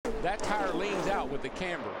that tire leans out with the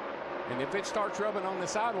camber. And if it starts rubbing on the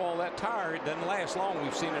sidewall of that tire, it doesn't last long.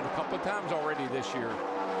 We've seen it a couple of times already this year.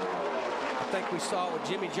 I think we saw it with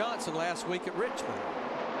Jimmy Johnson last week at Richmond.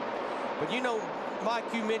 But you know, Mike,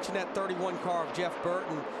 you mentioned that 31 car of Jeff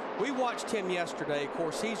Burton. We watched him yesterday. Of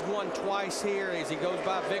course, he's won twice here as he goes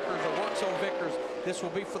by Vickers or works on Vickers. This will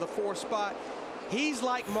be for the 4th spot. He's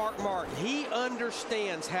like Mark Martin. He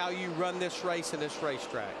understands how you run this race in this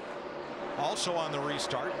racetrack. Also on the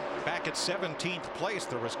restart, back at 17th place,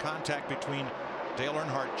 there was contact between Dale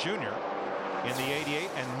Earnhardt Jr. in the 88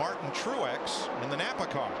 and Martin Truex in the Napa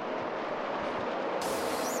car.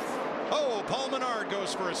 Oh, Paul Menard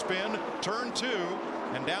goes for a spin, turn 2,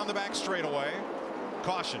 and down the back straightaway.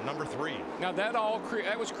 Caution number 3. Now that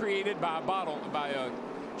was created by a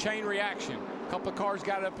chain reaction. A couple of cars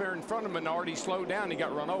got up there in front of Menard. He slowed down. He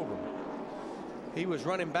got run over. He was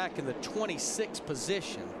running back in the 26th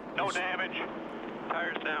position. No damage.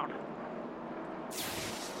 Tires down.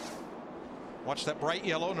 Watch that bright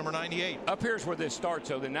yellow, number 98. Up here's where this starts.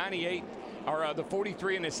 So the 98 or the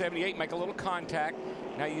 43 and the 78 make a little contact.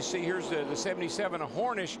 Now you see here's the 77, a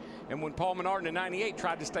Hornish, and when Paul Menard in the 98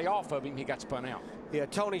 tried to stay off of him, he got spun out. Yeah,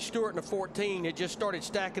 Tony Stewart in the 14, it just started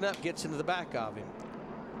stacking up, gets into the back of him.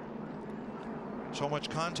 So much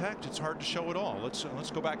contact, it's hard to show it all.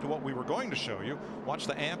 Let's go back to what we were going to show you. Watch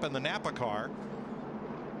the AMP and the Napa car.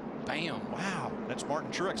 Bam. Wow, that's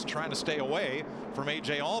Martin Truex trying to stay away from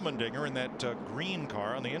A.J. Allmendinger in that green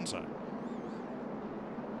car on the inside.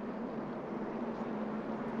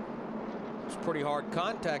 It's pretty hard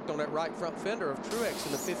contact on that right front fender of Truex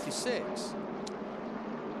in the 56.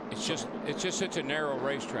 It's just such a narrow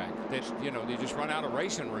racetrack that, you know, they just run out of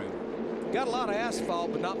racing room. Got a lot of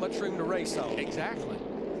asphalt, but not much room to race on. Exactly.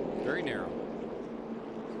 Very narrow.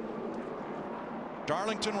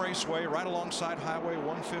 Darlington Raceway right alongside Highway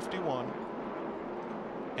 151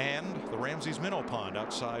 and the Ramsey's Minnow Pond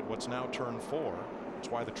outside what's now turn 4. That's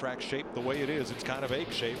why the track's shaped the way it is. It's kind of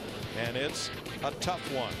egg-shaped, and it's a tough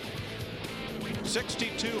one.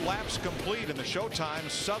 62 laps complete in the Showtime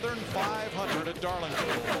Southern 500 at Darlington.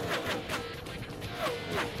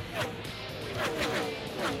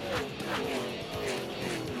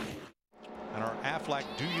 And our Aflac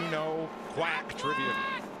Do You Know Quack trivia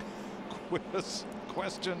quiz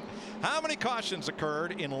question. How many cautions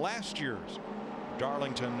occurred in last year's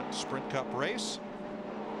Darlington Sprint Cup race?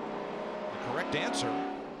 The correct answer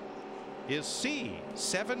is C,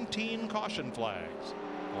 17 caution flags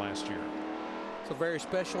last year. It's a very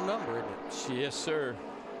special number, isn't it? Yes, sir.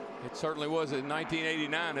 It certainly was in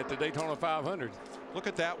 1989 at the Daytona 500. Look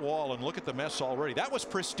at that wall and look at the mess already. That was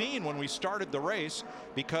pristine when we started the race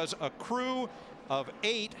because a crew of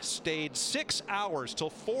 8 stayed 6 hours till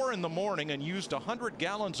 4 in the morning and used 100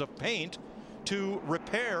 gallons of paint to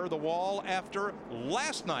repair the wall after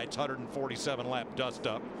last night's 147 lap dust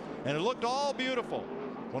up, and it looked all beautiful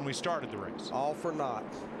when we started the race. All for naught.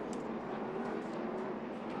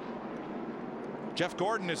 Jeff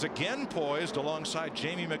Gordon is again poised alongside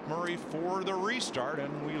Jamie McMurray for the restart,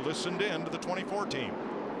 and we listened in to the 2014.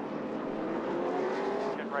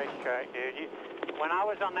 Good racetrack, dude. When I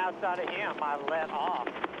was on the outside of him, I let off.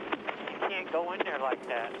 You can't go in there like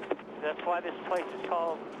that. That's why this place is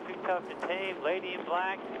called Too Tough to Tame, Lady in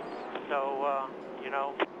Black. So, you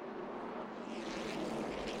know.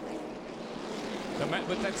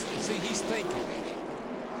 But that's, see, he's thinking.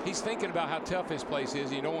 He's thinking about how tough this place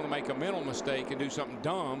is. You don't want to make a mental mistake and do something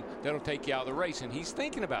dumb that'll take you out of the race, and he's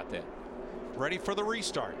thinking about that. Ready for the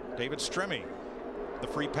restart. David Stremme. The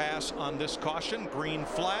free pass on this caution. Green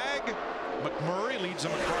flag. McMurray leads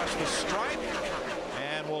them across the stripe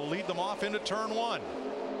and will lead them off into turn 1.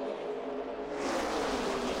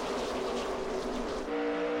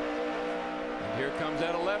 And here comes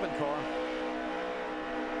that 11 car.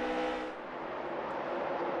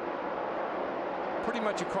 Pretty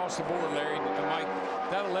much across the board, Larry and Mike.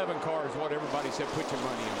 That 11 car is what everybody said put your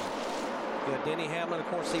money on. Yeah, Denny Hamlin, of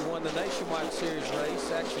course, he won the Nationwide Series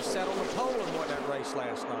race. Actually sat on the pole and won that race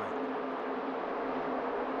last night.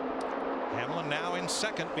 Hamlin now in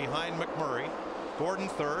second behind McMurray. Gordon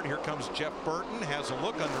third. Here comes Jeff Burton. Has a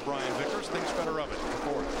look under Brian Vickers. Thinks better of it.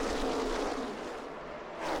 Fourth.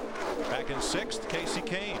 Back in sixth, Casey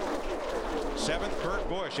Kane. Seventh, Kurt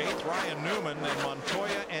Busch. Eighth, Ryan Newman. Then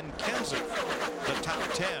Montoya and Kenseth, the top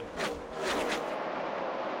 10.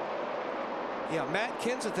 Yeah, Matt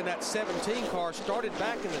Kenseth in that 17 car started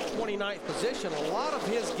back in the 29th position. A lot of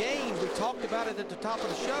his gain, we talked about it at the top of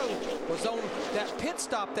the show, was on that pit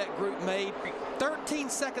stop that group made. 13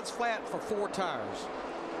 seconds flat for 4 tires.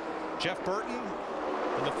 Jeff Burton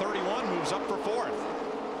in the 31 moves up for fourth.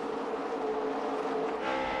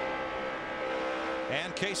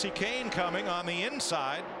 And Casey Kane coming on the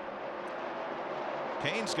inside.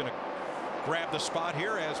 Kane's going to grab the spot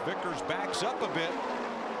here as Vickers backs up a bit.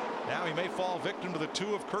 Now he may fall victim to the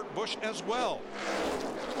 2 of Kurt Busch as well.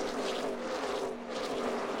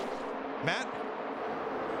 Matt?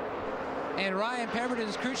 And Ryan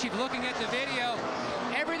Pemberton's crew chief looking at the video.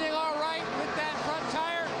 Everything all right with that front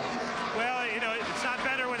tire? Well, you know, it's not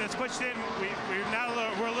better when it's pushed in.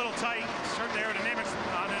 We're a little tight. Certain aerodynamics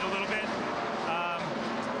on it a little bit.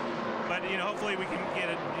 But, you know, hopefully we can get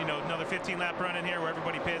another 15-lap run in here where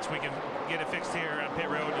everybody pits. We can get it fixed here on pit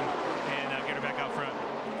road and get her back out front.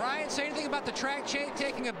 Ryan, say anything about the track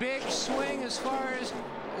taking a big swing as far as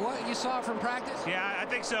what you saw from practice? Yeah, I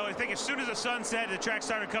think so. I think as soon as the sun set, the track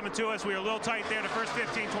started coming to us. We were a little tight there the first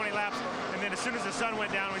 15, 20 laps. And then as soon as the sun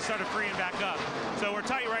went down, we started freeing back up. So we're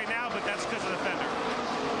tight right now, but that's because of the fender.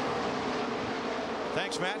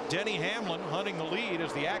 Thanks, Matt. Denny Hamlin hunting the lead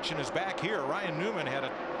as the action is back here. Ryan Newman had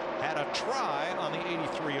a try on the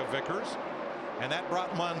 83 of Vickers, and that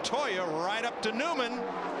brought Montoya right up to Newman,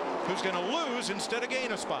 who's going to lose instead of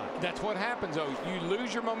gain a spot. That's what happens, though. You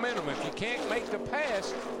lose your momentum. If you can't make the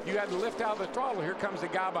pass, you have to lift out of the throttle. Here comes the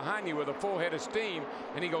guy behind you with a full head of steam,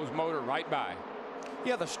 and he goes motor right by.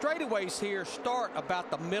 Yeah, the straightaways here start about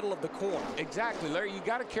the middle of the corner. Exactly, Larry. You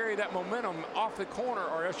got to carry that momentum off the corner,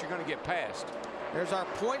 or else you're going to get passed. There's our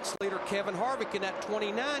points leader, Kevin Harvick, in that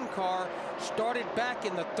 29 car. Started back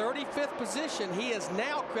in the 35th position. He has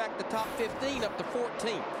now cracked the top 15 up to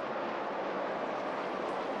 14th.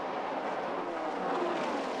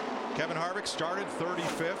 Kevin Harvick started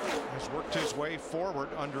 35th, has worked his way forward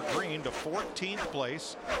under green to 14th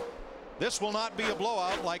place. This will not be a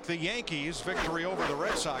blowout like the Yankees victory over the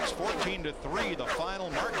Red Sox, 14-3. The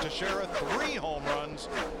final. Mark Teixeira, 3 home runs,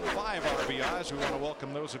 5 RBIs. We want to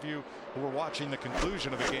welcome those of you who were watching the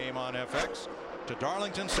conclusion of the game on FX to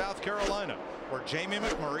Darlington, South Carolina, where Jamie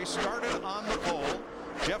McMurray started on the pole.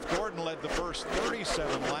 Jeff Gordon led the first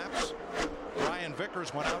 37 laps. Ryan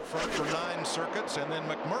Vickers went out front for 9 circuits, and then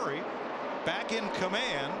McMurray back in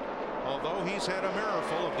command, although he's had a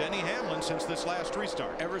miracle of Denny Hamlin since this last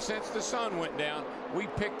restart. Ever since the sun went down, we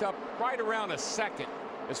picked up right around a second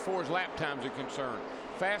as far as lap times are concerned.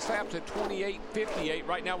 Fast laps at 28.58.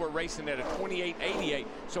 Right now we're racing at a 28.88.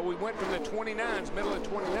 So we went from the 29s, middle of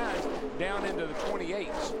 29s, down into the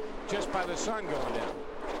 28s just by the sun going down.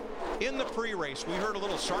 In the pre-race, we heard a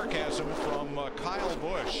little sarcasm from Kyle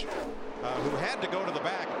Busch, who had to go to the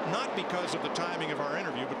back, not because of the timing of our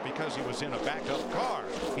interview, but because he was in a backup car.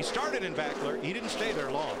 He started in back there. He didn't stay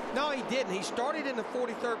there long. No, he didn't. He started in the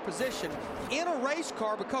 43rd position in a race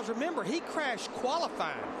car because, remember, he crashed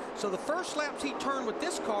qualifying. So the first laps he turned with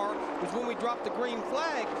this car was when we dropped the green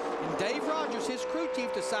flag. And Dave Rogers, his crew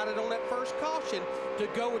chief, decided on that first caution to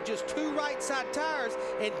go with just 2 right side tires.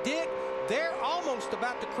 And Dick, they're almost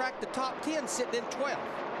about to crack the top 10, sitting in 12th.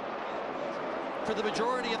 For the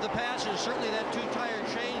majority of the passes, certainly that 2-tire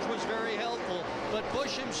change was very helpful, but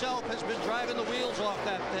Busch himself has been driving the wheels off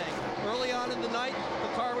that thing. Early on in the night,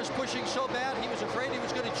 the car was pushing so bad he was afraid he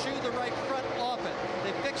was going to chew the right front off it.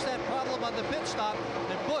 They fixed that problem on the pit stop,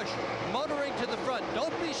 and Busch motoring to the front.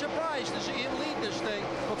 Don't be surprised to see him lead this thing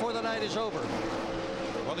before the night is over.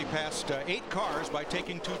 Well, he passed 8 cars by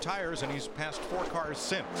taking 2 tires, and he's passed 4 cars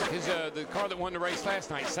since. The car that won the race last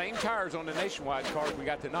night, same tires on the Nationwide cars we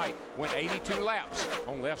got tonight, went 82 laps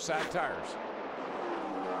on left side tires.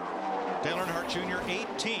 Dale Earnhardt Jr.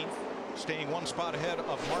 18th, staying 1 spot ahead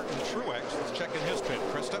of Martin Truex. Let's check in his pit.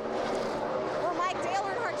 Krista? Well, Mike, Dale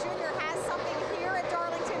Earnhardt Jr. has something here at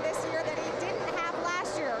Darlington this year that he didn't have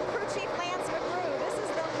last year. Crew chief Lance McGrew. This is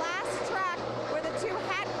the last track where the two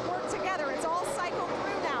hadn't worked together. It's all cycled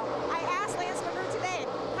through now. I asked Lance McGrew today,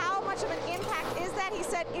 how much of an impact is that? He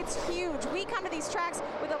said, it's huge. We come to these tracks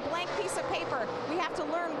with a blank piece of paper. We have to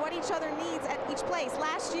learn what each other needs at each place.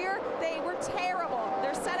 Last year, they were terrible.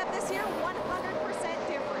 Their setup this